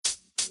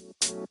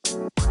This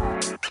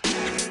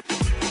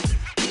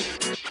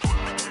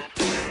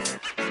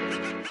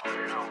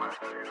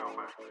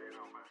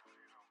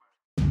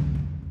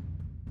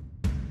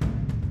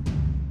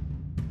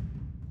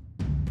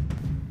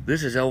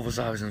is Elvis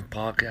Iverson's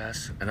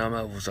podcast, and I'm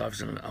Elvis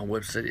Iverson. Our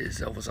website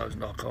is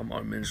elvisiverson.com.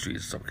 Our ministry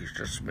is Supplication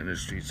Justice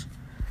Ministries.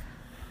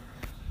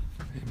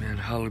 Amen.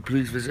 Hallelujah.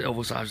 Please visit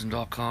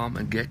elvisiverson.com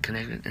and get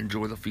connected.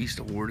 Enjoy the feast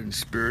of Word and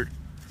Spirit.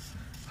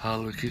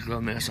 Hallelujah. Kick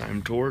on the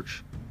SIM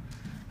torch.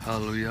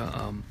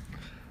 Hallelujah.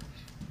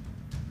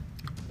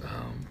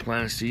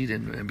 Plant a seed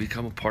and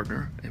become a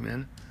partner.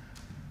 Amen.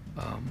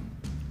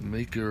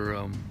 Make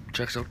your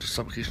checks out to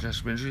Supplication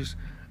Justice Ministries.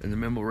 And the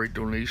memo rate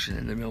donation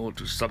and the mail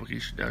to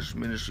Supplication Justice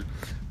Ministry,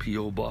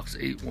 P.O. Box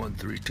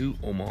 8132,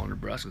 Omaha,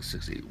 Nebraska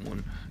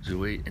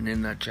 68108. And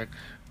in that check,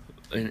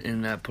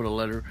 in that, put a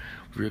letter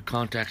for your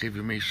contact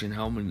information,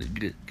 how I'm going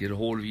to get a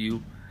hold of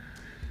you,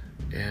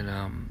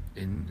 and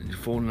your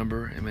phone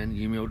number, amen,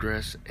 email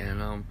address,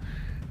 and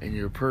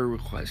your prayer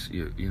requests,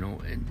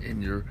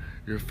 and your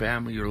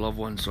family, your loved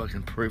ones, so I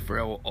can pray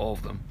for all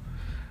of them.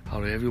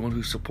 Hallelujah. Everyone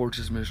who supports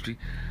this ministry,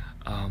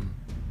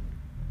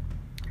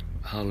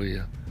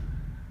 hallelujah.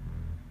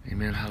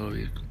 Amen.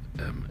 Hallelujah.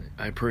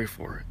 I pray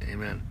for it.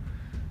 Amen.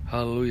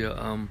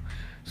 Hallelujah.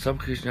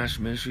 Supplication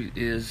National Ministry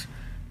is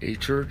a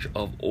church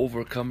of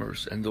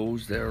overcomers and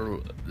those that are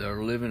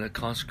living a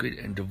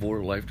consecrated and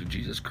devoted life to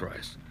Jesus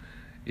Christ.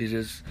 It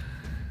is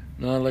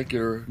not like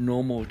your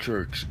normal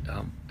church.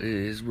 It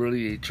is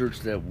really a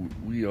church that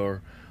we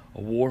are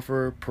a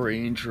warfare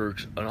praying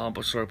church, an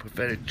apostolic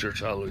prophetic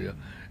church. Hallelujah.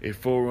 A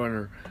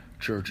forerunner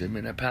church.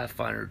 Amen. A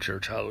pathfinder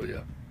church.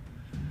 Hallelujah.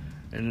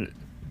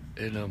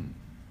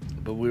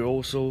 But we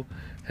also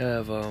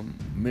have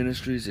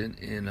ministries in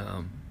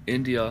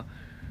India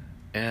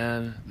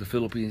and the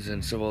Philippines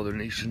and several other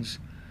nations.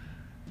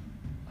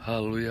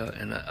 Hallelujah.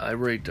 And I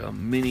write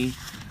many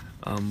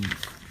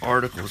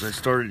articles. I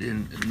started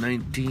in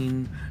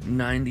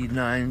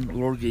 1999. The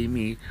Lord gave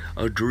me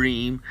a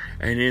dream,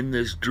 and in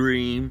this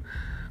dream,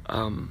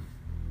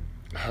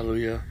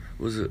 hallelujah,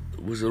 was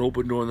an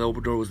open door, and the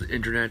open door was the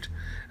internet.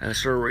 And I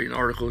started writing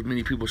articles.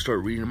 Many people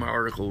started reading my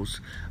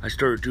articles. I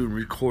started doing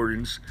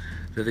recordings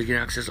that they can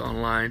access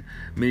online.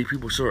 Many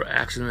people started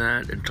accessing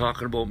that and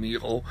talking about me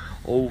all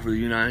over the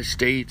United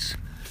States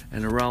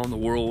and around the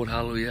world.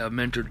 Hallelujah. I've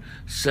mentored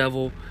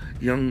several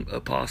young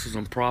apostles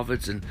and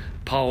prophets and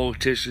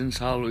politicians.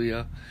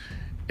 Hallelujah.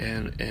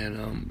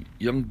 And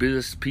young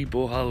business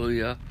people.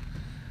 Hallelujah.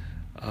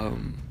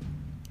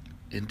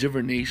 In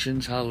different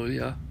nations.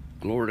 Hallelujah.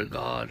 Glory to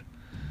God.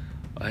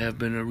 I have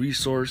been a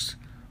resource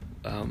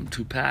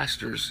to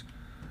pastors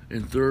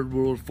in third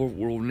world, fourth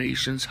world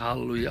nations.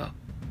 Hallelujah.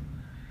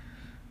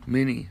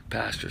 Many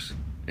pastors.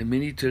 And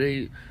many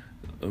today,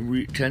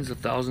 tens of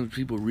thousands of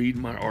people read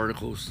my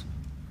articles.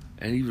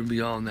 And even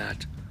beyond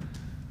that.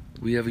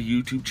 We have a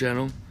YouTube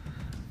channel,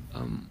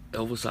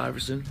 Elvis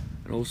Iverson,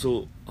 and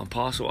also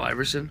Apostle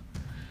Iverson.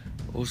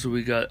 Also,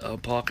 we got a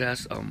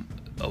podcast,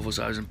 Elvis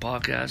Iverson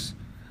Podcast,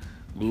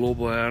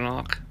 Global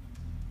Anarch,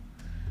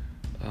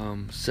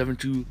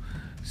 72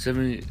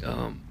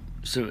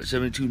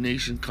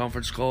 Nation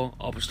Conference Call,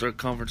 Apostolic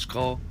Conference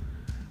Call,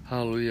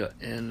 hallelujah,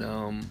 and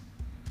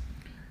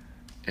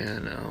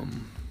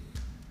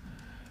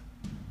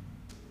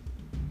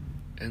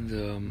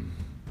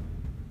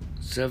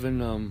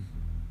seven,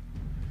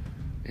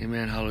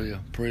 amen, hallelujah,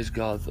 praise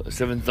God,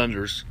 Seven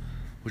Thunders,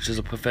 which is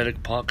a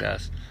prophetic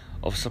podcast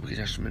of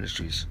Supplication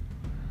Ministries,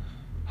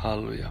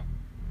 hallelujah.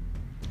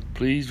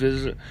 Please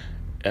visit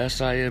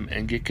SIM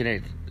and get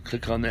connected.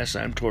 Click on the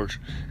SIM torch.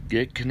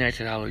 Get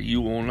connected, hallelujah.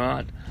 You will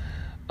not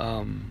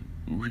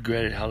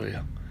regret it,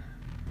 hallelujah.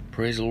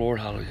 Praise the Lord,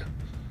 hallelujah.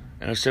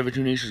 And a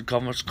 72 Nations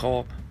Conference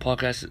Call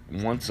podcast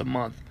once a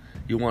month.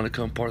 You want to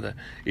come part of that.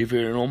 If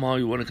you're in Omaha,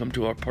 you want to come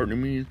to our partner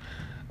meeting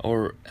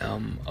or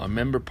our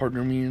member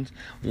partner meetings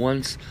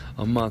once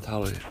a month,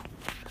 hallelujah.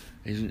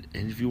 And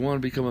if you want to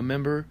become a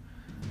member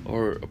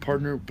or a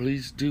partner,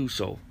 please do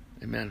so.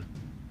 Amen.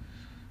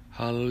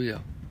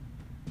 Hallelujah.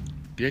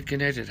 Get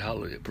connected,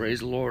 hallelujah. Praise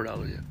the Lord,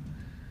 hallelujah.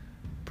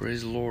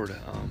 Praise the Lord.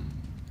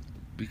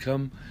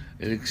 Become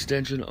an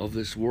extension of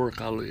this work,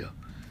 hallelujah.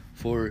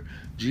 For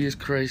Jesus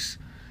Christ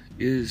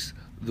is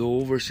the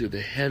overseer,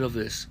 the head of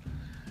this,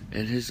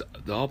 and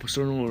the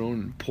apostolic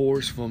anointing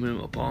pours from him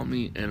upon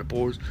me, and it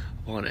pours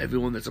upon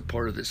everyone that's a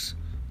part of this.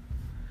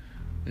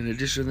 In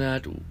addition to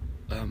that,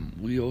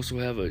 we also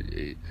have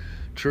a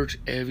church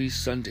every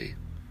Sunday,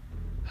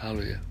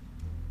 hallelujah.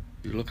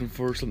 If you're looking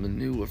for something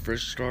new, a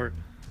fresh start,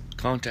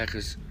 contact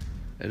us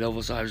at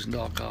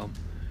elvisiverson.com.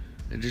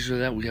 In addition to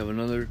that, we have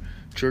another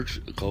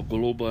church called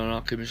Global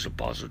Anarch Commission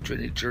Apostle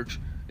Trinity Church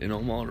in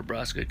Omaha,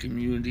 Nebraska, a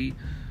community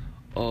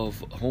of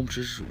home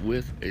churches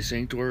with a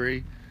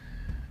sanctuary,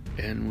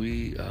 and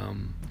we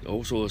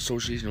also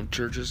association of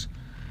churches,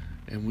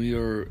 and we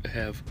are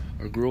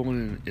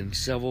growing in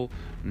several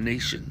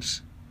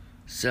nations.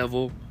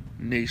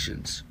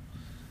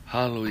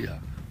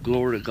 Hallelujah.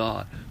 Glory to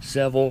God.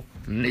 Several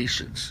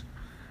nations.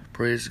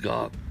 Praise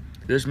God.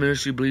 This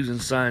ministry believes in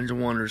signs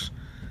and wonders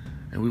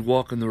and we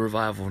walk in the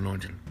revival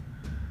anointing.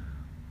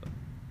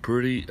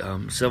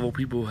 Several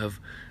people have,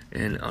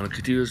 and on a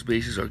continuous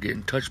basis, are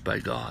getting touched by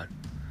God.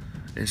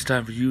 And it's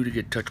time for you to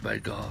get touched by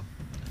God.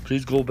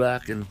 Please go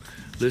back and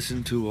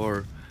listen to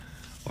our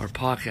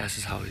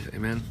podcast. Hallelujah.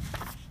 Amen.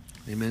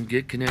 Amen.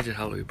 Get connected.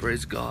 Hallelujah.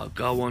 Praise God.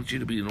 God wants you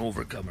to be an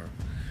overcomer.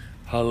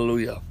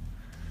 Hallelujah.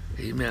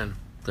 Amen.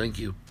 Thank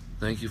you.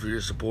 Thank you for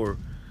your support.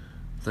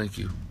 Thank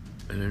you.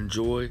 And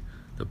enjoy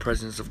the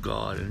presence of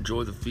God.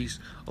 Enjoy the feast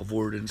of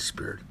Word and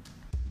Spirit.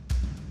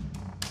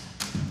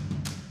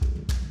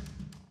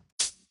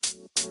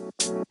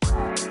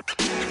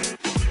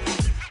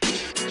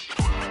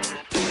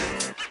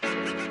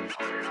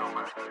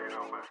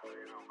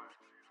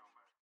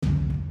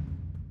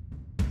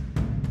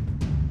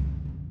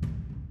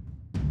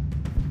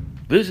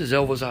 This is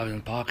Elvis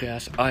Iverson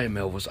Podcast. I am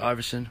Elvis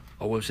Iverson.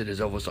 Our website is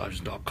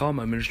elvisiverson.com.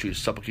 My ministry is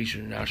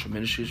Supplication International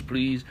Ministries.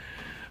 Please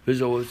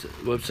visit our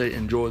website,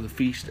 enjoy the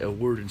feast of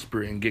Word and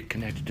Spirit, and get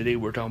connected. Today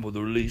we're talking about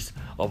the release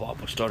of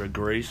Apostolic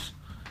Grace.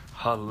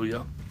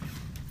 Hallelujah.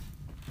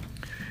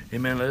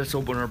 Amen. Let us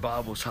open our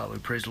Bibles.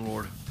 Hallelujah. Praise the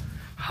Lord.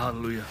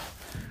 Hallelujah.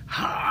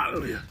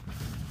 Hallelujah.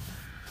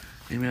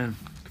 Amen.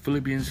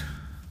 Philippians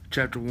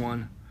chapter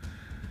 1.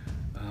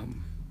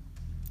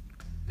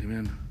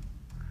 Amen.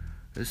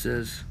 It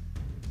says,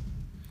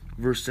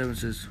 verse 7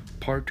 says,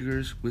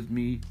 partakers with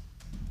me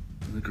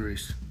of the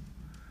grace.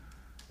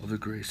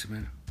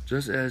 Amen.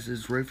 Just as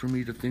it's right for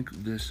me to think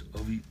this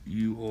of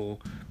you all,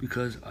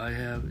 because I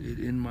have it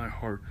in my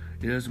heart,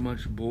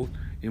 inasmuch both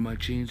in my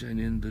chains and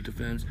in the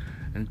defense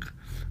and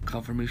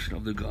confirmation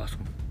of the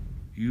gospel.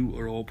 You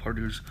are all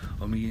partakers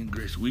of me in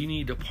grace. We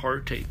need to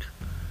partake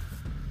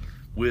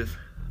with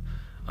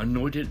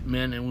anointed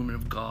men and women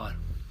of God.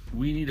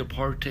 We need to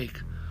partake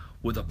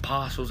with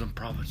apostles and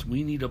prophets.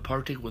 We need to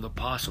partake with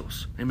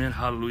apostles. Amen.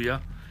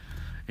 Hallelujah.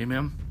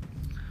 Amen.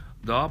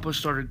 The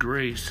apostolic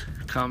grace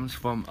comes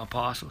from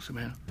apostles.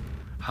 Amen.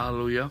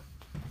 Hallelujah.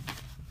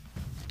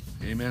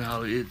 Amen.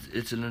 Hallelujah.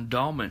 It's an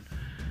endowment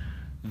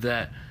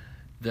that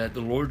the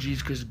Lord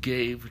Jesus Christ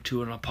gave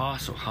to an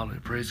apostle. Hallelujah.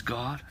 Praise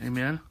God.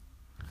 Amen.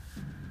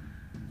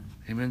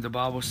 Amen. The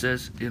Bible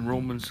says in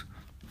Romans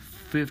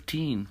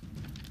 15.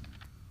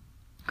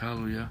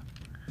 Hallelujah.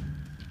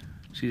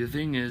 See, the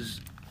thing is,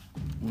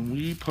 when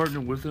we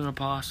partner with an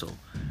apostle,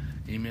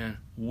 amen,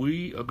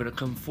 we are going to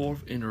come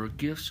forth in our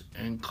gifts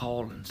and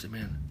callings,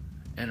 amen,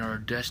 and our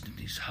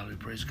destinies. Hallelujah,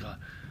 praise God.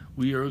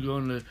 We are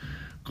going to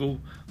go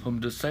from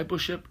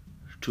discipleship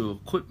to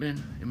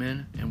equipment,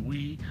 amen, and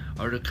we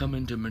are to come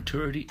into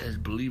maturity as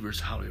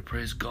believers. Hallelujah,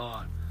 praise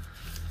God.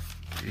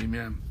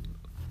 Amen.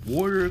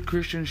 Warrior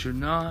Christians should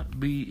not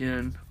be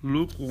in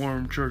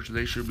lukewarm church.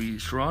 They should be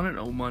surrounded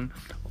among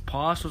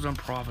apostles and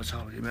prophets.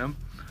 Hallelujah, amen.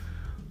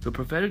 The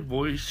prophetic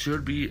voice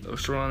should be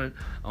surrounded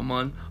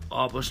among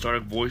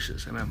apostolic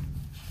voices. Amen.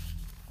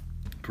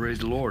 Praise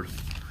the Lord.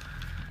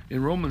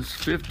 In Romans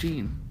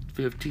 15,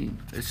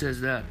 it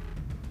says that,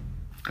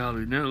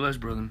 hallelujah, nevertheless,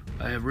 brethren,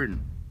 I have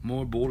written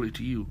more boldly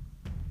to you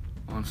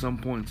on some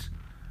points,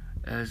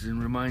 as in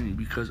reminding,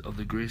 because of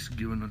the grace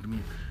given unto me.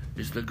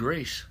 It's the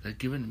grace that's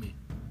given to me.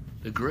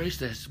 The grace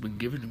that has been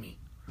given to me.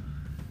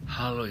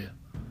 Hallelujah.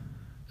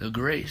 The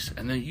grace.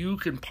 And then you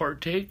can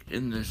partake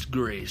in this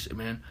grace,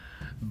 amen,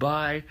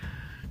 by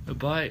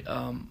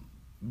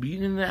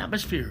being in the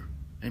atmosphere.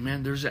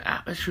 Amen. There's an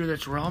atmosphere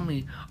that's around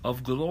me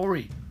of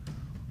glory,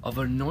 of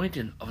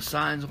anointing, of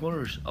signs and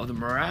wonders, of the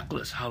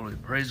miraculous. Hallelujah.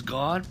 Praise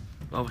God.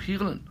 Of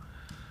healing.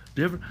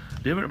 Different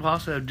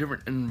apostles have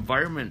different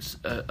environments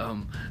that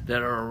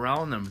are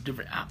around them,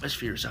 different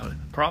atmospheres.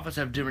 Prophets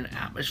have different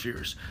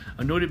atmospheres.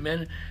 Anointed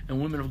men and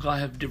women of God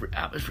have different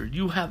atmospheres.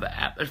 You have an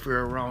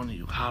atmosphere around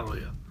you.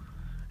 Hallelujah.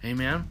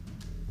 Amen.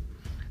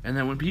 And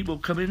then when people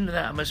come into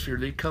that atmosphere,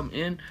 they come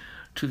in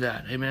to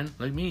that. Amen.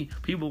 Like me,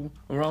 people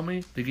around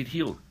me, they get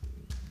healed.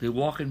 They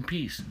walk in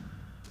peace.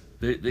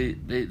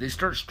 They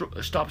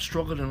stop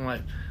struggling in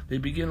life. They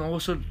begin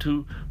also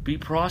to be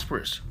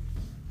prosperous.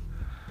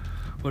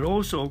 But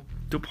also,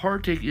 to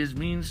partake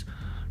means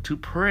to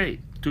pray,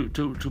 to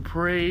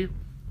pray,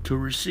 to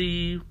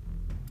receive,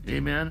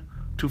 amen,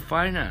 to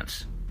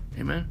finance,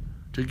 amen,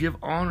 to give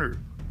honor,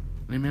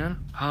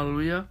 amen,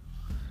 hallelujah.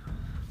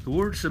 The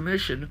word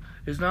submission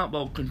is not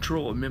about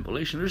control and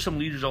manipulation. There's some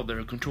leaders out there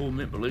who control and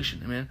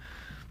manipulation, amen.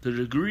 The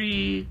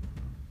degree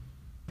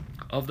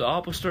of the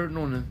apostolic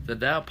anointing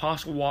that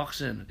apostle walks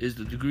in is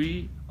the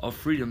degree of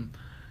freedom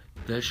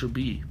that should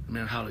be,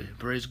 amen, hallelujah.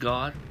 Praise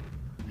God.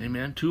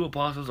 Amen. 2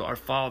 apostles are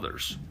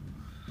fathers.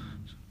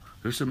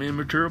 There's some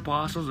immature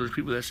apostles. There's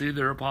people that say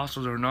they're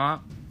apostles or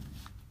not.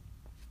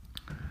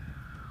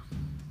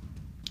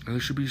 And there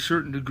should be a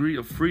certain degree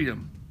of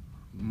freedom.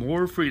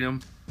 More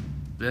freedom.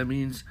 That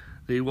means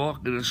they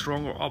walk in a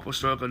stronger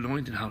apostolic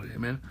anointing. Hallelujah.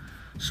 Amen.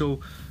 So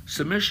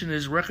submission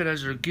is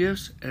recognize their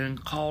gifts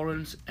and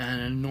callings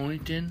and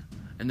anointing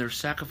and their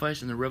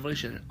sacrifice and their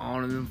revelation and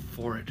honor them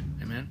for it.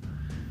 Amen.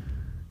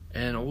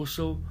 And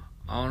also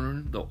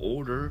honoring the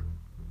order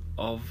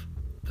of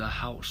the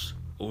house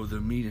or the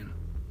meeting,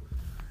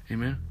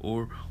 amen,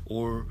 or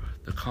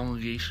the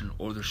congregation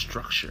or the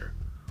structure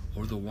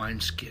or the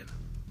wineskin.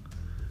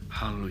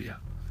 Hallelujah.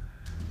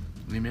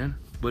 Amen.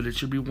 But it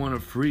should be one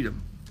of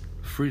freedom.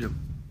 Freedom.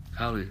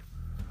 Hallelujah.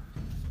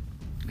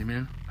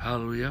 Amen.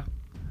 Hallelujah.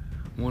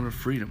 One of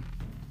freedom.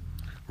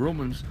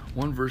 Romans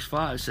 1 verse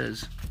 5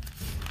 says,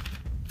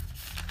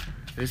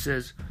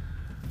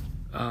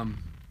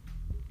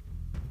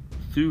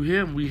 through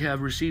him we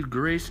have received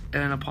grace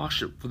and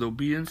apostleship for the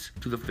obedience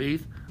to the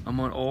faith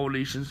among all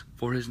nations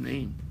for his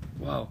name.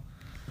 Wow.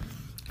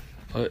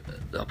 The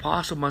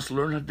apostle must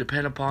learn how to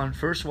depend upon,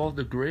 first of all,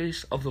 the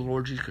grace of the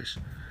Lord Jesus Christ.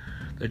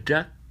 The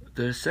death,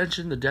 the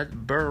ascension, the death,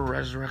 burial,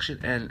 resurrection,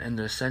 and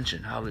the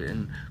ascension. Hallelujah.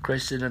 And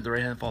Christ sitting at the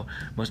right hand of the Father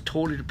must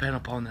totally depend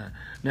upon that.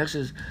 Next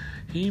is,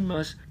 he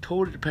must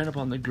totally depend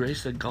upon the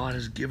grace that God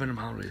has given him.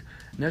 Hallelujah.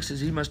 Next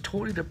is, he must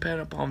totally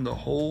depend upon the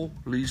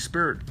Holy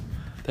Spirit.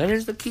 That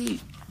is the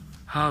key.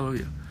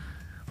 Hallelujah.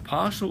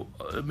 Apostle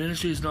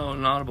ministry is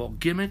not about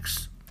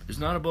gimmicks. It's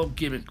not about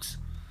gimmicks.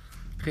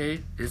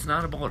 Okay? It's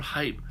not about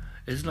hype.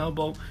 It's not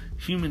about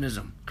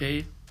humanism.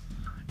 Okay?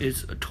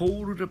 It's a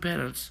total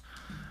dependence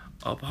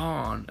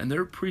upon, and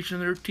they're preaching,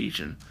 they're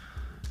teaching.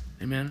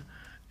 Amen.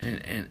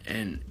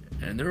 And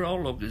their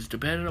outlook is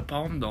dependent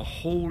upon the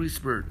Holy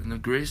Spirit and the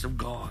grace of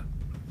God.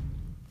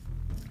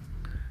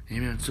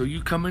 Amen. So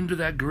you come into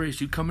that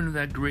grace. You come into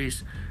that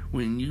grace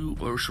when you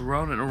are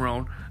surrounded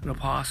around an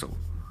apostle.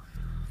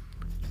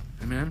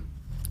 Amen.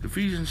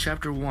 Ephesians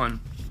chapter 1.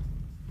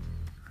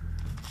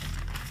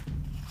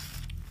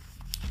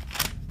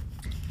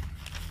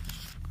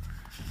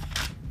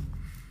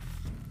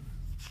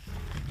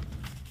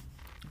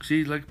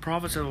 See, like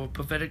prophets have a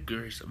prophetic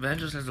grace,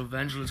 evangelists has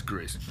evangelist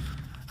grace.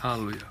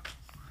 Hallelujah.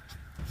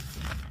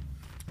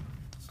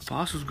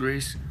 Apostles'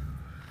 grace,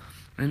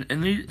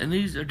 and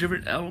these are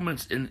different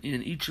elements in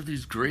each of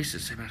these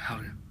graces. Amen.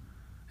 Hallelujah.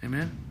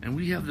 Amen. And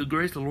we have the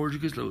grace, the Lord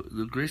Jesus,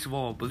 the grace of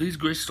all. But these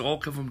graces all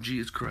come from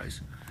Jesus Christ,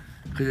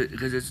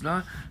 because it's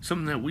not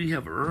something that we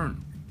have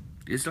earned.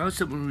 It's not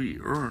something we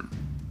earn.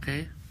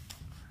 Okay.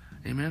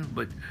 Amen.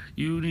 But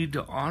you need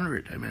to honor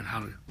it. Amen.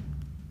 Hallelujah.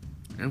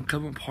 And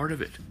become a part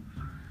of it.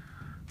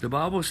 The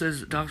Bible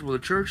says, it talks about the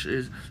church,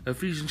 is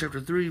Ephesians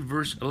chapter 3,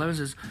 verse 11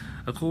 says,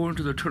 according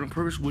to the eternal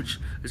purpose which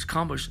is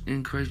accomplished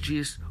in Christ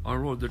Jesus our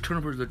Lord. The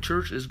eternal purpose of the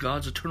church is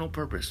God's eternal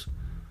purpose.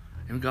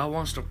 And God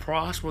wants to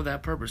prosper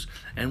that purpose.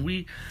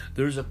 And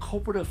there's a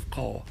cooperative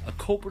call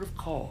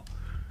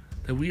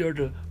that we are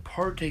to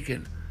partake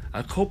in.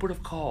 A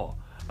cooperative call,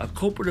 a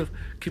cooperative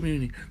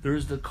community. There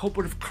is the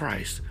cooperative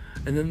Christ.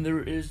 And then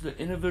there is the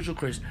individual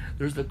Christ.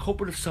 There's the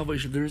cooperative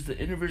salvation. There is the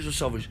individual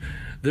salvation.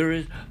 There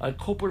is a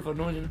cooperative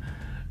anointing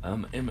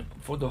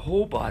for the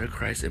whole body of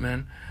Christ,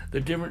 amen.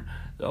 The different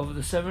of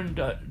the 7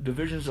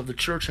 divisions of the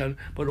church,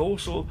 but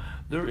also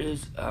there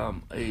is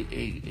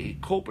a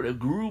corporate, a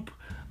group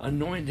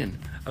anointing,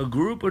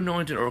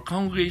 or a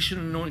congregation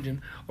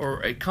anointing,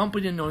 or a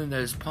company anointing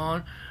that is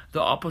upon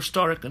the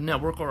apostolic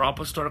network, or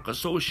apostolic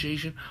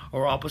association,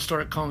 or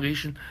apostolic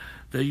congregation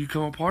that you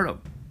come a part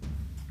of,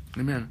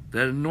 amen.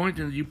 That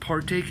anointing that you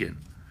partake in.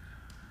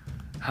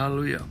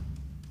 Hallelujah.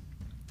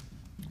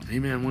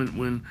 Amen.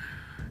 When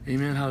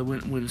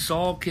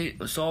Saul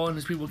and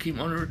his people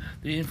came under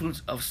the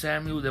influence of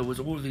Samuel that was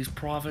over these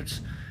prophets,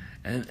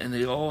 and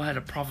they all had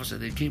a prophecy.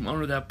 They came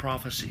under that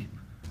prophecy.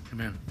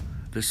 Amen.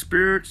 The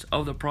spirits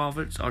of the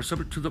prophets are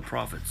subject to the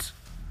prophets.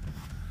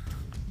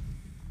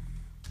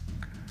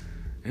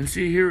 And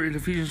see here in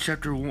Ephesians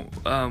chapter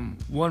 1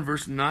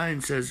 verse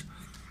 9 says,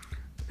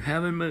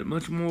 having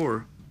much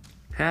more,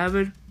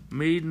 having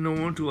made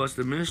known to us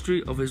the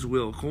mystery of his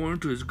will,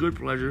 according to his good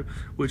pleasure,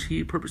 which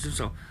he purposed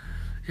himself.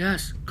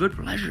 Yes, good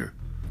pleasure.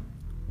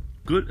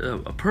 Good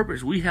a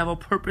purpose. We have a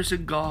purpose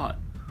in God.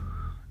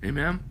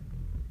 Amen.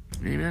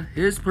 Amen.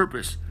 His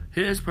purpose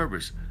in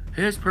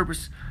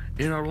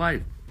our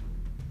life.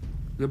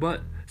 The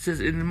but says,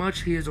 in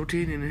much he has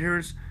obtained an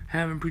inheritance,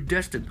 having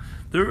predestined.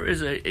 There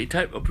is a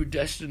type of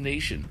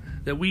predestination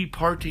that we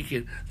partake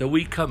in, that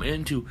we come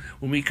into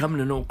when we come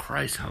to know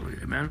Christ.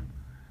 Hallelujah. Amen.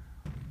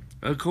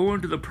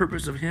 According to the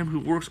purpose of him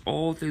who works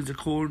all things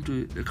according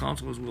to the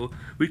counsel of his will.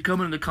 We come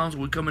into the counsel,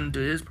 we come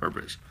into his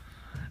purpose.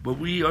 But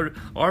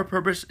our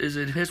purpose is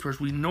in his purpose.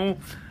 We know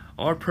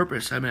our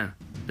purpose, amen.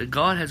 That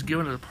God has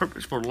given us a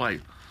purpose for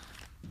life.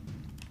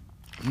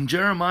 In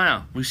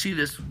Jeremiah, we see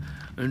this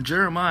in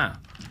Jeremiah.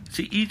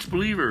 See, each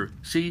believer,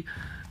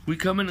 we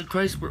come into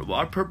Christ,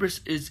 our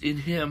purpose is in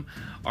him,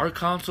 our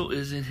counsel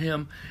is in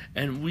him,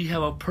 and we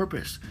have a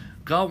purpose.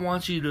 God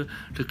wants you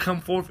to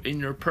come forth in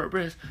your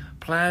purpose,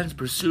 plans,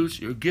 pursuits,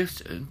 your gifts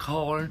and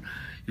calling,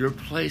 your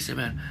place,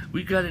 amen.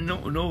 We got to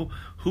know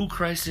who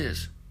Christ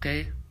is,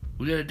 okay?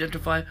 We got to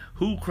identify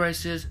who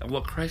Christ is and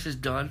what Christ has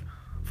done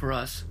for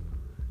us,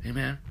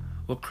 amen.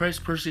 What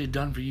Christ personally has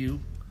done for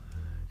you,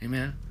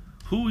 amen.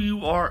 Who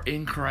you are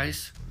in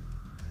Christ,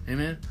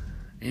 amen,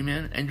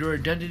 amen. And your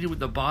identity with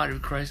the body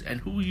of Christ,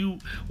 and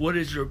what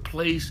is your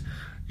place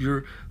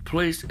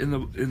in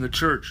the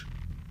church.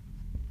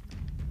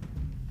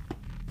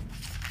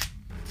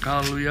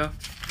 Hallelujah.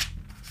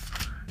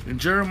 In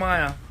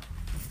Jeremiah,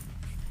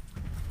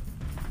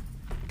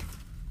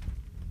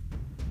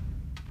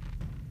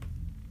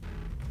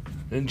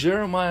 In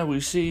Jeremiah, we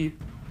see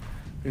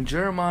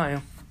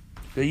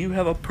that you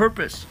have a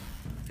purpose.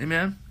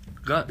 Amen.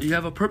 God, you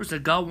have a purpose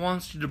that God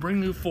wants you to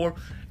bring you forth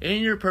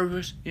in your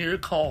purpose, in your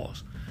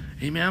cause.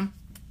 Amen.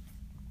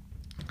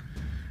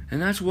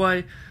 And that's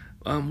why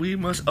we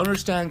must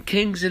understand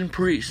kings and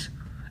priests.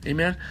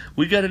 Amen.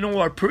 We got to know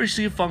our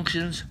priestly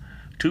functions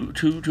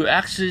to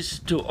access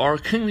to our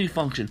kingly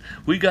function.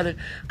 We got to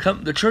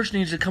come. The church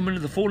needs to come into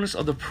the fullness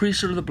of the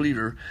priesthood of the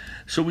believer,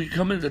 so we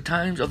come into the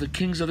times of the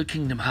kings of the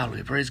kingdom.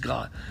 Hallelujah! Praise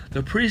God.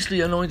 The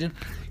priestly anointing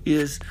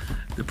is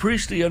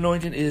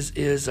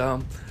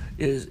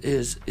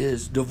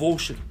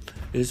devotion,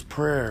 is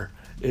prayer,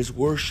 is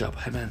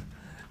worship. Amen.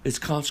 It's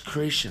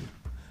consecration.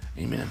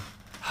 Amen.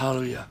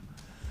 Hallelujah.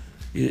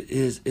 It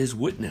is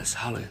witness.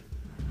 Hallelujah.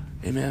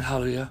 Amen.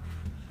 Hallelujah.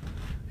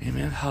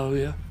 Amen.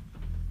 Hallelujah.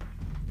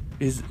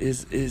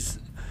 Is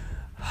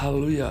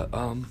hallelujah.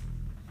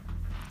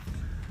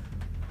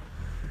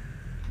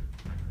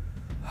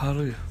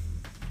 Hallelujah.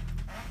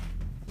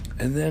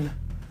 And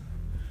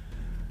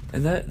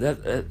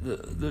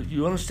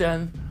you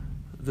understand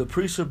the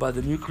priesthood by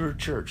the nuclear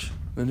church.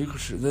 Then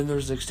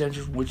there's the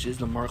extension, which is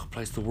the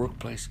marketplace, the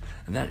workplace,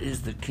 and that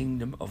is the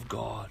kingdom of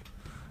God.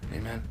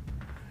 Amen.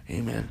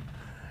 Amen.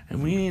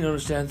 And we need to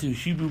understand through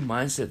Hebrew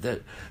mindset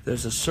that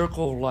there's a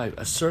circle of life,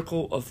 a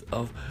circle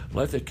of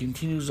life that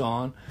continues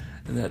on,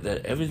 and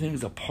that everything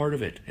is a part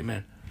of it.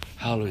 Amen.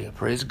 Hallelujah.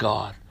 Praise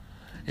God.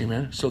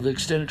 Amen. So the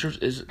extended church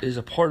is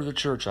a part of the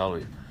church.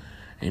 Hallelujah.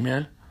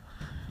 Amen.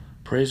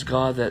 Praise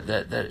God that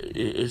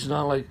it's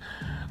not like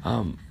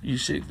you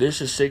say this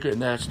is sacred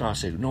and that's not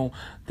sacred. No,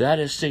 that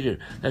is sacred.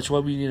 That's why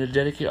we need to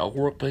dedicate our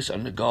workplace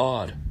unto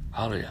God.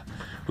 Hallelujah.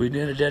 We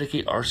need to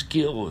dedicate our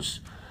skills,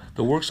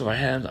 the works of our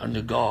hands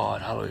unto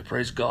God. Hallelujah.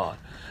 Praise God.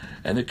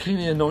 And the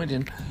kingdom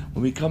anointing,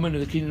 when we come into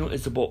the kingdom,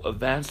 it's about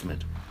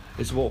advancement.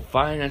 It's about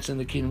financing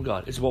the kingdom of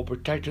God. It's about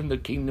protecting the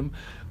kingdom,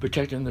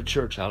 protecting the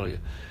church. Hallelujah.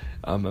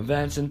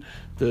 Advancing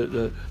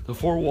the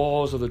four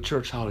walls of the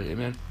church. Hallelujah.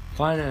 Amen.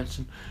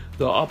 Financing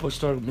the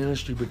apostolic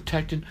ministry,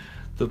 protecting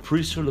the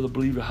priesthood of the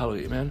believer.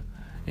 Hallelujah. Amen.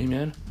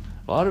 Amen.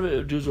 A lot of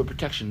it deals with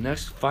protection.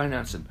 Next,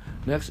 financing.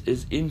 Next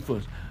is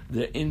influence.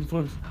 The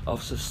influence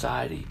of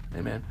society.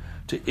 Amen.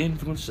 To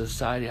influence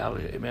society.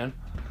 Hallelujah. Amen.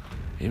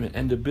 Amen.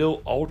 And to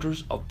build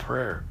altars of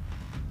prayer.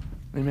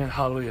 Amen.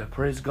 Hallelujah.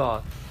 Praise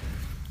God.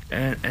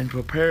 And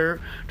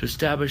prepare to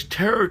establish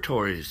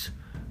territories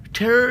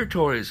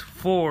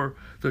for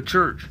the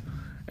church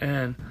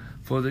and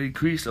for the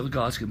increase of the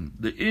gospel.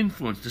 The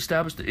influence, to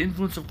establish the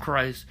influence of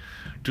Christ,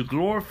 to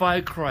glorify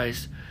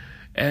Christ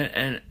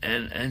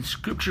and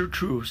scripture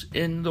truths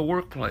in the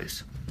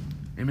workplace.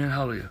 Amen.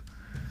 Hallelujah.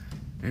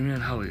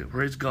 Amen. Hallelujah.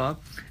 Praise God.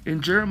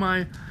 In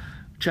Jeremiah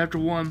chapter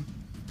 1,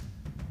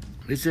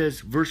 it says,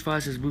 verse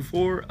 5 says,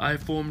 before I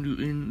formed you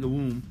in the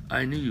womb,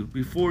 I knew you.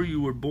 Before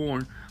you were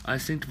born, I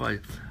sanctified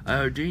you. I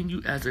ordained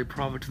you as a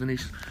prophet to the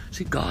nations.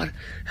 See, God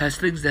has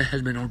things that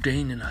has been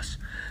ordained in us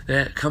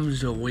that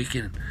comes to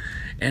awaken.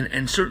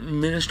 And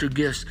certain minister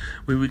gifts,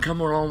 when we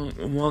come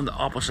along the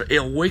opposite, it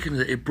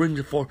awakens it, it brings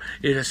it forth,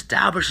 it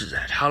establishes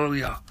that.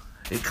 Hallelujah.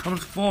 It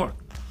comes forth.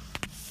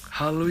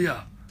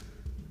 Hallelujah.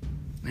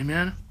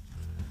 Amen.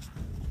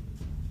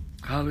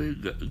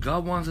 Hallelujah.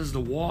 God wants us to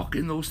walk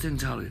in those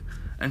things, hallelujah,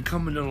 and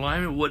come in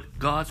alignment with what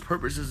God's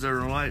purposes are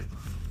in our life.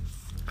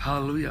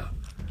 Hallelujah.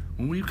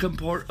 When we become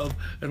part of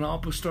an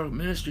apostolic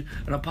ministry,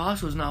 an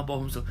apostle is not about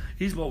himself.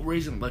 He's about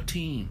raising up a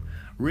team,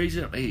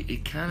 raising up a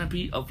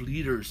canopy of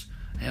leaders.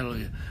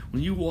 Hallelujah.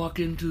 When you walk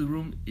into the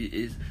room,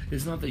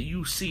 it's not that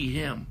you see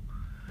him.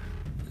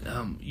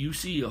 You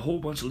see a whole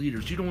bunch of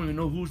leaders. You don't even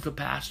know who's the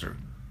pastor.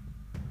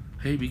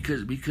 Hey,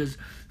 because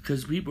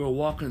people are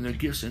walking in their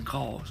gifts and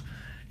calls.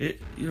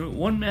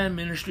 One man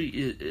ministry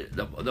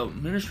the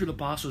ministry of the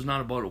apostle is not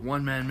about a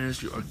one man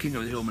ministry or king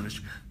of the hill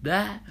ministry.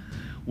 That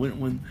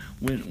when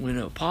an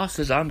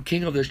apostle says I'm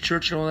king of this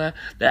church and all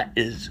that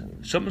is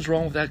something's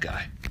wrong with that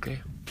guy.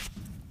 Okay.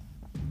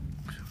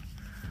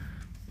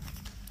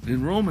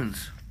 In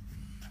Romans,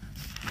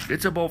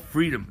 it's about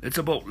freedom. It's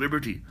about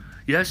liberty.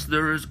 Yes,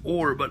 there is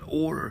order, but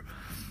order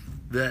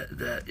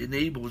that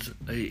enables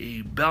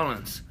a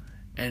balance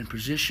and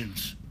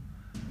positions.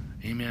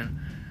 Amen.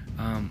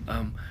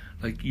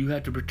 Like you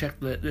have to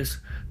protect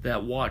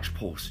that watch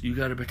post. You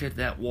got to protect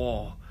that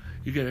wall.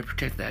 You got to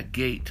protect that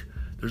gate.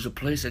 There's a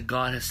place that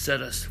God has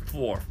set us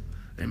forth.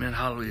 Amen.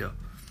 Hallelujah.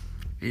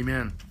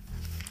 Amen.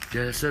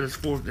 God has set us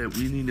forth that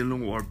we need to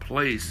know our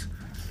place.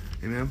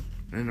 Amen.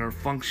 And our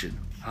function.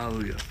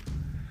 Hallelujah.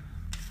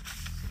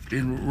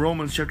 In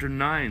Romans chapter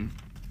 9.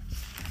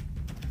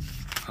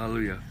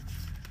 Hallelujah.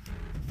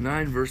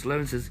 9 verse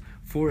 11 says,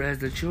 for as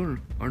the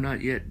children are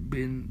not yet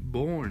been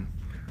born,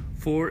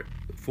 for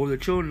the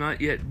children not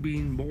yet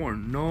being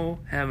born, no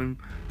having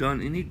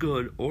done any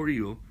good or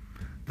evil,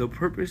 the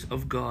purpose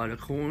of God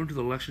according to the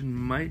election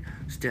might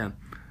stand,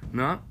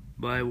 not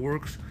by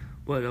works,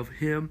 but of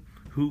him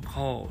who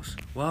calls.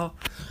 Well,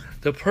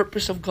 the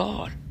purpose of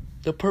God.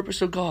 The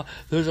purpose of God.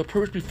 There's a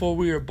purpose before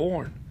we are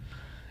born.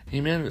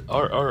 Amen.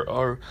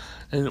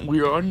 And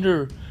we are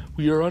under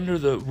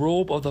the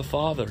robe of the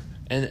Father.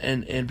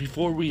 and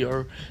before we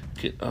are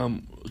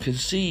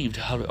conceived,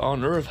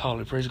 on earth,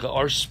 hallelujah, praise God,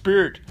 our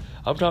spirit,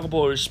 I'm talking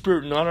about our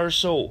spirit, not our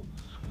soul.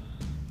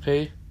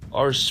 Okay,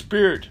 our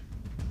spirit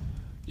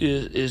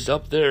is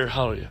up there,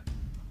 hallelujah,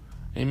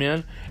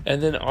 amen.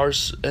 And then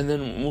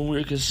when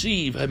we're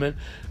conceived, amen,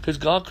 because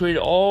God created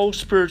all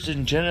spirits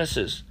in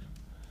Genesis,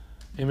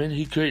 amen.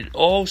 He created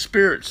all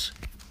spirits,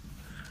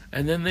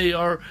 and then they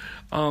are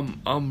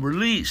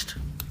released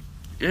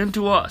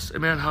into us,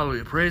 amen,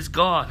 hallelujah, praise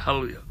God,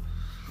 hallelujah,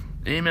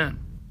 amen.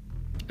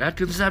 At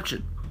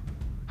conception,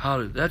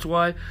 hallelujah. That's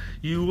why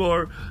you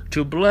are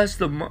to bless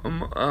the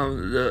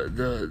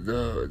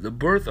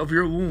birth of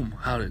your womb,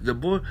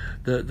 hallelujah.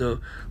 The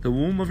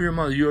womb of your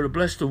mother. You are to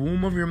bless the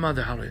womb of your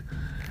mother, hallelujah.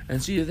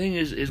 And see, the thing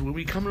is when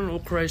we come to know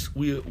Christ,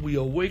 we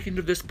awaken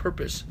to this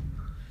purpose,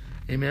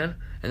 amen.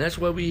 And that's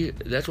why we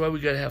got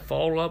to have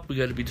follow up. We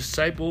got to be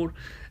discipled,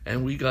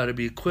 and we got to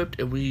be equipped,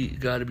 and we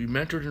got to be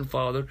mentored and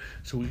fathered,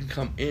 so we can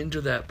come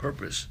into that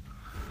purpose,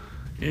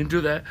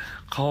 into that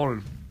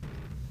calling.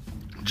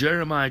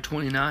 Jeremiah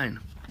 29.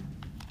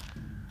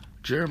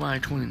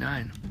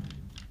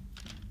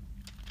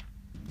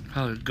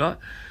 Hallelujah. God.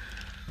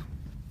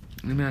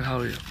 Amen.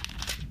 Hallelujah.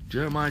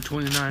 Jeremiah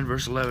 29,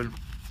 verse 11.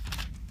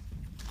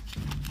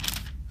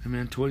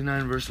 Amen.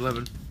 29, verse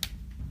 11. It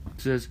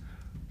says,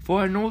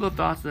 "For I know the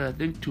thoughts that I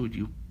think toward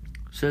you,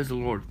 says the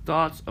Lord,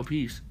 thoughts of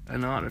peace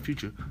and not a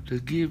future, to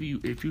give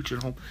you a future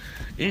and hope."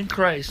 In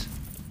Christ,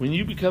 when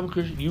you become a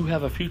Christian, you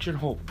have a future and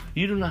hope.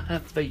 You do not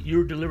have fate.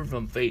 You're delivered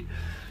from fate.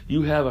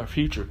 You have a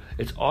future.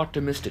 It's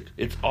optimistic.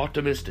 And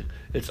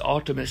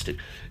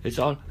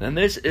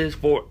this is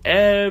for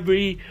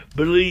every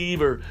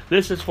believer.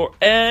 Amen.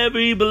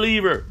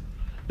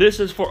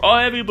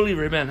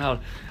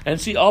 And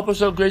see,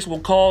 Apostolic Grace will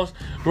cause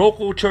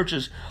local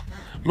churches,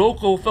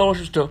 local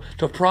fellowships to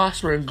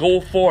prosper and go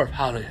forth.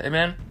 Hallelujah.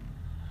 Amen.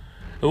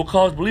 It will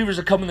cause believers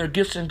to come in their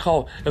gifts and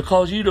call. It will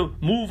cause you to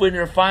move in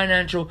your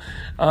financial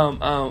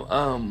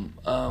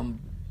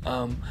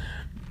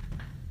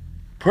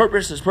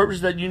purposes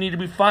that you need to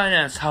be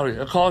financed.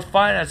 Hallelujah. It calls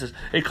finances.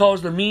 It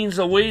calls the means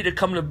of way to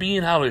come to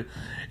being. Hallelujah.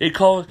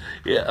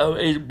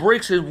 It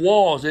breaks his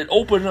walls. It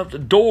opens up the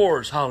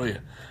doors.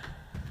 Hallelujah.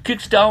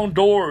 Kicks down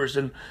doors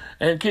and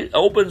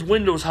opens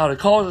windows. Hallelujah.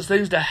 Causes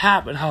things to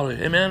happen.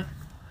 Hallelujah. Amen.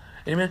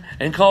 Amen.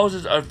 And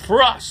causes a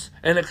thrust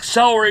and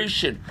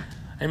acceleration.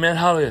 Amen.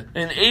 Hallelujah.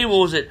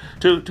 Enables it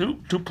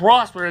to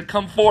prosper and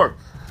come forth.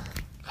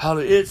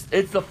 Hallelujah.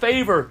 It's the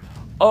favor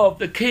of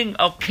the King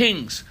of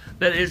Kings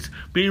that is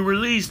being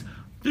released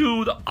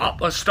through the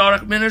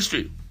apostolic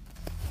ministry.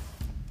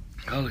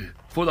 Hallelujah.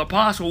 For the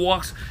apostle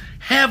walks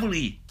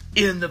heavily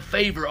in the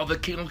favor of the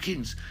King of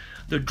Kings,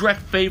 the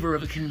direct favor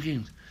of the King of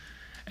Kings.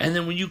 And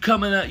then when you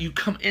come in that, you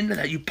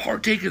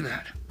partake in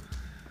that.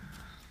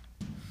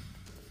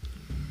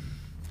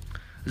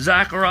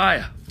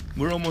 Zechariah.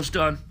 We're almost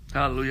done.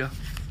 Hallelujah.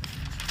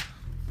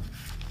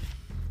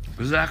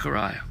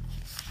 Zechariah.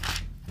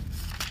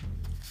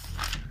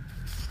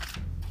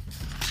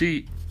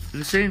 See, at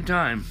the same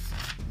time,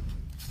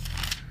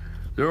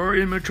 there are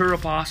immature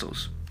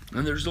apostles,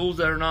 and there's those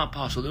that are not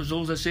apostles. There's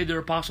those that say they're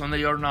apostles and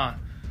they are not.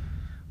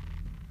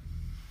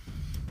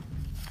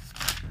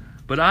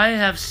 But I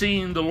have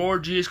seen the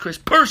Lord Jesus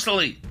Christ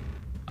personally.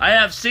 I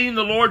have seen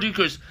the Lord Jesus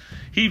Christ.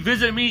 He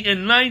visited me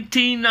in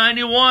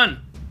 1991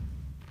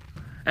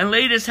 and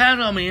laid his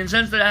hand on me, and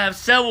since that I have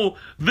several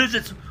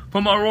visits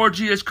from our Lord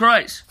Jesus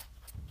Christ.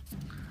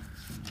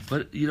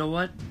 But you know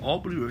what? All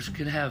believers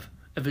can have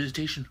a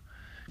visitation,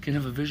 can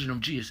have a vision of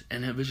Jesus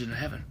and a vision of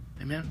heaven.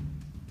 Amen.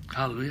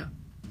 Hallelujah.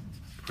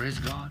 Praise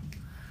God.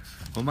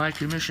 Well, my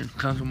commission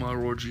comes from our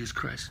Lord Jesus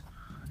Christ.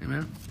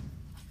 Amen.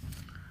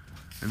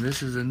 And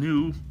this is a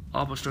new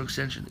apostolic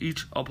ascension.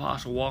 Each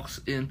apostle walks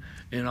in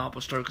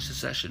apostolic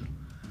succession.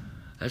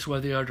 That's why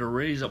they are to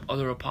raise up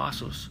other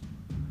apostles.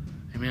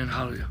 Amen.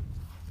 Hallelujah.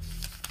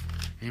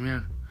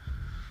 Amen.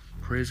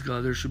 Praise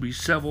God. There should be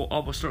several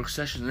apostolic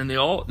sessions, and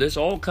this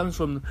all comes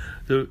from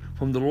the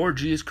Lord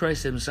Jesus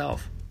Christ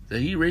himself.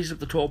 That he raised up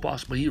the 12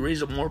 apostles, but he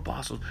raised up more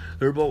apostles.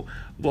 There are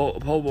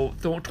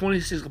about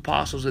 26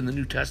 apostles in the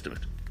New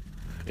Testament,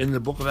 in the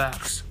book of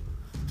Acts.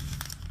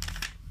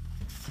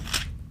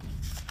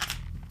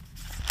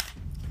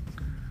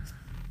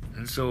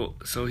 And so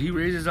he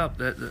raises up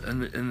that,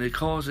 and they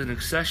call it an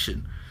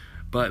accession,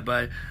 and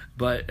the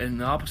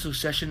apostolic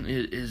session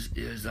is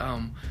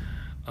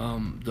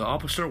the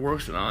apostolic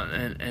works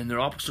and their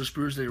apostolic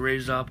spirits they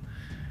raise up,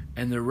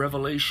 and their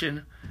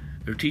revelation,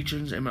 their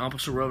teachings, and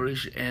apostolic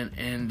revelation,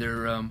 and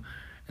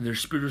their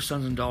spiritual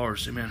sons and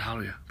daughters. Amen.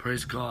 Hallelujah.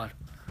 Praise God.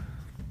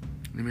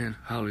 Amen.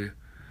 Hallelujah.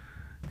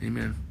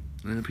 Amen.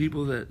 And the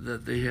people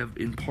that they have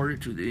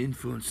imparted to the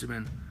influence.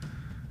 Amen.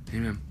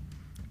 Amen.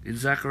 In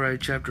Zechariah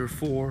chapter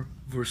 4,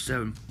 verse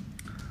 7.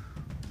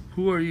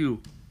 Who are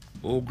you,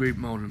 O great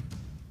mountain?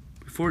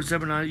 Before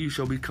Zephaniah you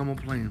shall become a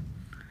plain.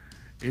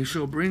 And you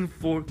shall bring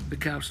forth the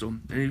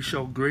capstone, and you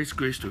shall grace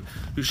to it.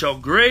 You shall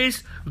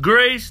grace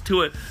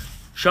to it.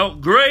 Shall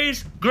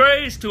grace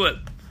to it.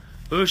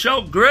 You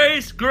shall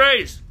grace.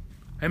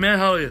 Amen,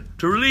 hallelujah.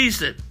 To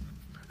release it.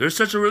 There's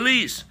such a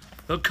release.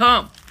 It'll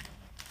come.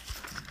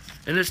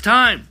 And it's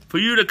time for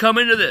you to come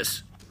into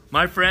this,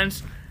 my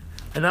friends.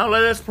 And now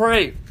let us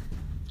pray.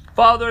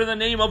 Father, in the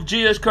name of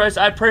Jesus Christ,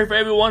 I pray for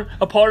everyone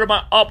a part of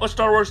my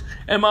apostolic works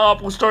and my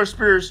apostolic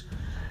spirits.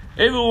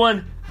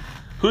 Everyone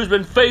who's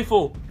been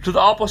faithful to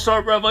the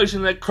apostolic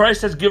revelation that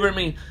Christ has given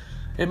me.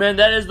 Amen.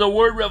 That is the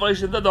word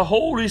revelation that the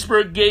Holy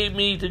Spirit gave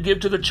me to give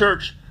to the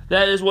church.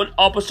 That is what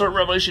apostolic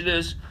revelation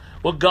is.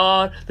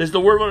 There's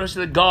the word revelation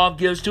that God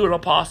gives to an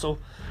apostle.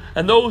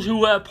 And those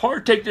who have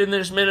partaken in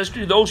this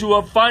ministry, those who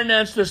have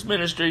financed this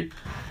ministry,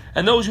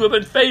 and those who have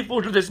been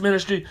faithful to this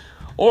ministry,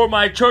 or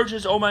my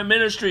churches, or my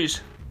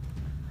ministries,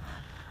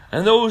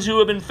 and those who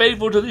have been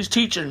faithful to these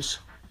teachings.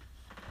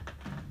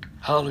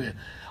 Hallelujah.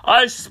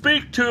 I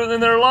speak to them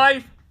in their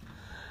life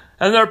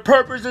and their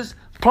purposes,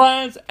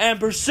 plans, and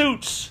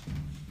pursuits.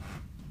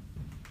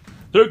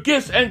 Their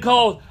gifts and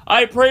calls.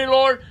 I pray,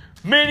 Lord,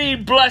 many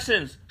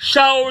blessings,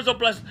 showers of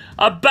blessings,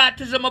 a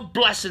baptism of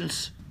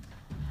blessings.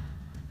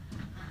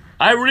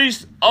 I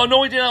release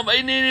anointing of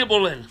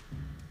enabling,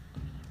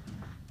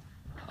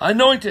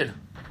 anointed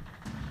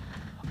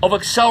of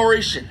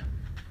acceleration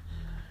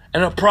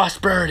and of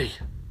prosperity.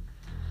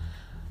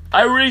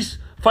 I release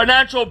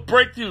financial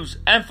breakthroughs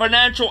and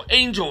financial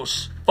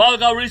angels. Father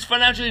God, release the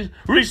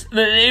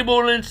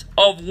enablements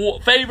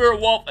of favor,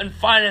 wealth, and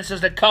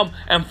finances that come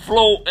and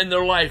flow in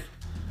their life.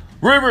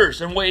 Rivers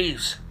and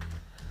waves.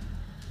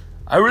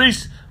 I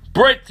release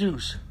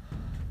breakthroughs.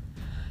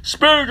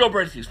 Spiritual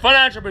breakthroughs,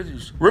 financial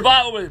breakthroughs,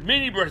 revival breakthroughs,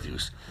 mini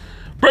breakthroughs.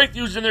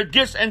 Breakthroughs in their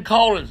gifts and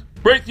callings.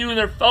 Breakthrough in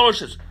their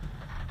fellowships.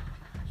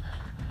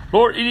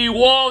 Lord, any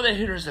wall that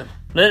hinders them,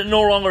 let it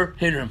no longer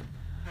hinder them.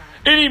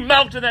 Any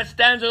mountain that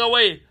stands in the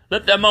way,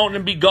 let that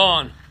mountain be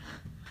gone.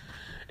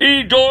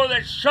 Any door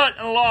that's shut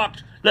and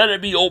locked, let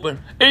it be open.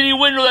 Any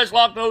window that's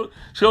locked,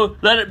 so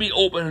let it be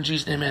open in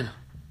Jesus' name. Amen.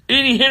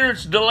 Any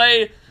hindrance,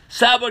 delay,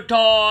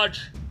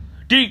 sabotage,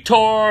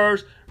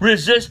 detours,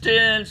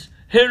 resistance,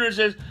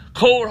 hindrances,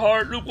 cold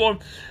heart, lukewarm,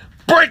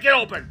 break it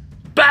open.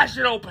 Bash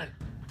it open.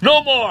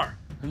 No more.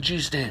 In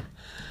Jesus' name.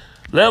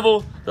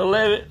 Level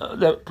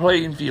the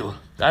playing field.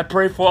 I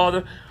pray,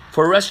 Father,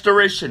 for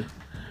restoration,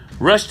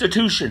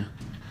 restitution,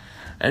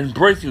 and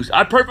breakthroughs.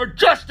 I pray for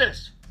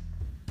justice.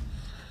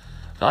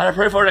 God, I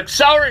pray for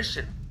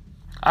acceleration.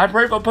 I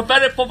pray for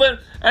prophetic fulfillment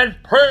and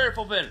prayer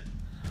fulfillment.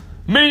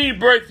 Many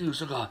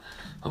breakthroughs,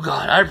 oh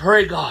God, I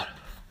pray, God.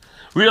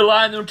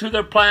 Realign them to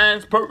their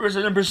plans,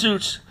 purposes, and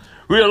pursuits.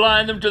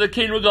 Realign them to the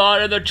kingdom of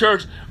God and the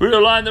church.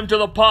 Realign them to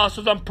the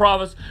apostles and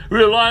prophets.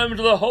 Realign them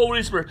to the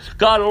Holy Spirit.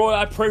 God, Lord,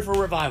 I pray for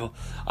revival.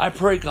 I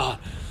pray, God,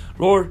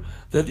 Lord,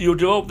 that you'll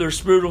develop their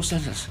spiritual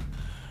senses,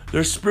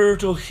 their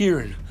spiritual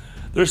hearing,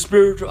 their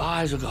spiritual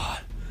eyes, oh God.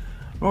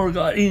 Lord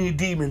God, any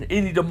demon,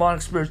 any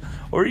demonic spirits,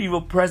 or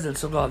evil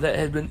presence, oh God, that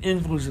has been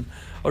influencing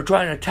or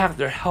trying to attack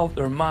their health,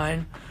 their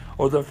mind,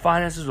 or their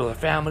finances, or their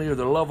family, or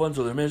their loved ones,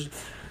 or their ministry.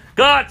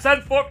 God,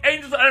 send forth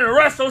angels and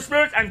arrest those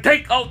spirits and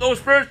take out those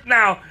spirits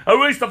now.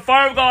 And release the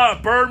fire of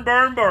God. Burn,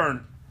 burn,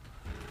 burn.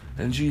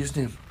 In Jesus'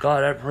 name,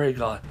 God, I pray,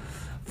 God,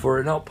 for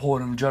an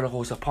outpouring of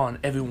angelic upon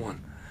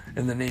everyone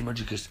in the name of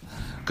Jesus.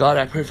 God,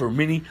 I pray for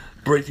many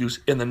breakthroughs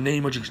in the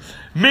name of Jesus.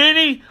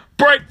 Many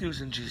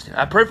breakthroughs in Jesus' name.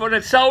 I pray for an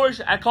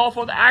acceleration. I call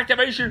for the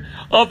activation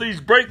of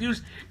these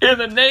breakthroughs in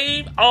the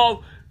name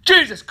of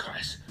Jesus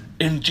Christ.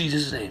 In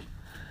Jesus' name.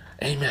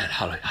 Amen.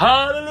 Hallelujah.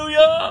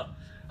 Hallelujah.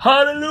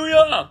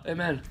 Hallelujah.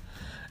 Amen.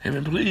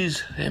 Amen.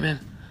 Please. Amen.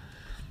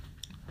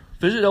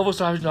 Visit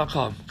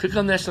ElvisHopkins.com. Click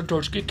on that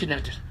torch. Get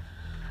connected.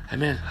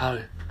 Amen.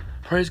 Hallelujah.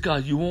 Praise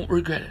God. You won't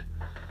regret it.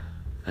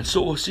 And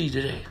sow a seed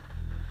today.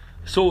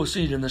 Sow a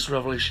seed in this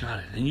revelation.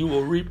 And you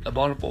will reap a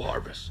bountiful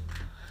harvest.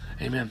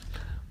 Amen.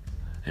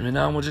 Amen.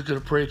 Now I'm just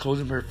going to pray.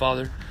 Closing prayer.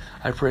 Father,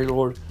 I pray,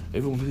 Lord,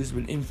 everyone who has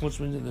been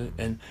influenced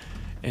and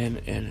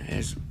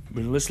has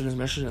been listening to this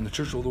message in the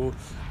church of the Lord,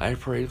 I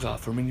pray, God,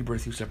 for many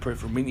breakthroughs. I pray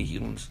for many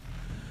healings.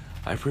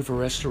 I pray for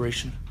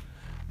restoration.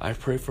 I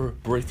pray for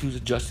breakthroughs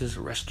of justice,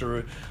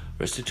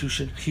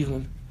 restitution,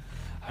 healing.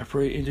 I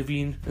pray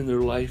intervene in their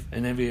life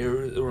and every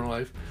area of their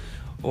life,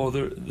 or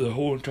the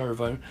whole entire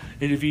environment.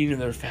 Intervene in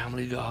their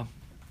family, God.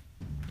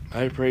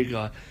 I pray,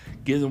 God,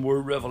 give them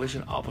word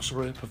revelation,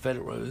 apostolic,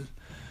 prophetic revelation,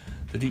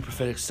 the deep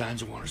prophetic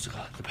signs and wonders of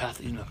God, the path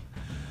of Enoch.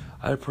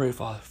 I pray,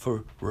 Father,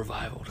 for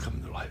revival to come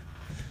in their life.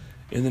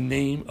 In the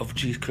name of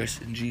Jesus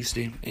Christ, in Jesus'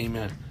 name,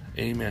 amen.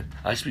 Amen.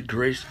 I speak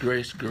grace,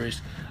 grace, grace.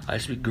 I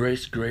speak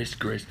grace, grace,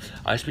 grace.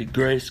 I speak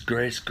grace,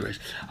 grace, grace.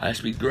 I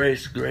speak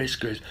grace, grace,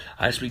 grace.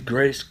 I speak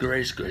grace,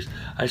 grace, grace.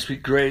 I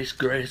speak grace,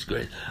 grace,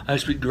 grace. I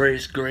speak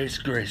grace, grace,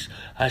 grace.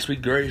 I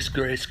speak grace,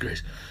 grace,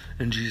 grace.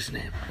 In Jesus'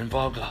 name. And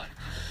Father God,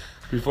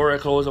 before I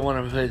close, I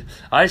want to say,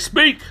 I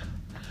speak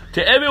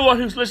to everyone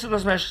who's listening to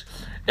this message,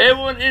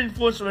 everyone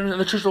influenced in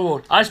the church of the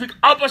Lord. I speak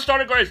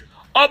apostolic grace,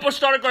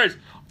 apostolic grace,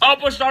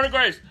 apostolic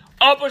grace.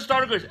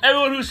 Apostolic grace.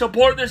 Everyone who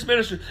supports this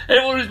ministry,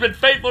 everyone who's been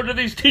faithful to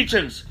these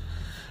teachings,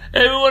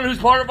 everyone who's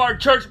part of our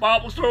church, my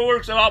apostolic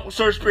works and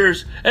apostolic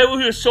spirits, everyone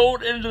who is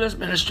sold into this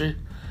ministry.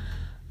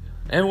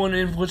 Everyone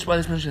influenced by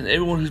this ministry, and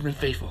everyone who's been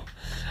faithful.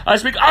 I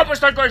speak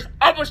apostolic grace,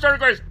 apostolic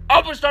grace,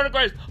 apostolic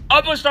grace,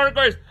 apostolic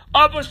grace,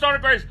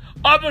 apostolic grace,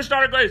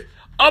 apostolic grace,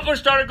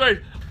 apostolic grace,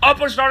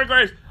 apostolic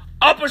grace,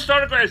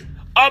 apostolic grace,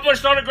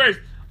 apostolic grace,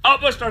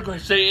 apostolic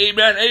grace. Say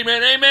amen,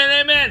 amen,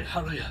 amen, amen.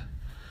 Hallelujah.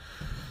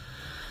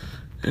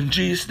 In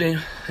Jesus' name,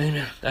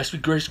 amen. I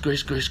speak grace,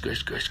 grace, grace,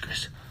 grace, grace,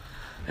 grace.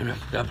 Amen.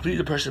 God, please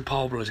the person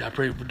Paul Brody. I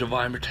pray for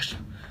divine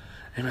protection.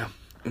 Amen.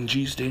 In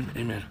Jesus' name,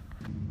 amen.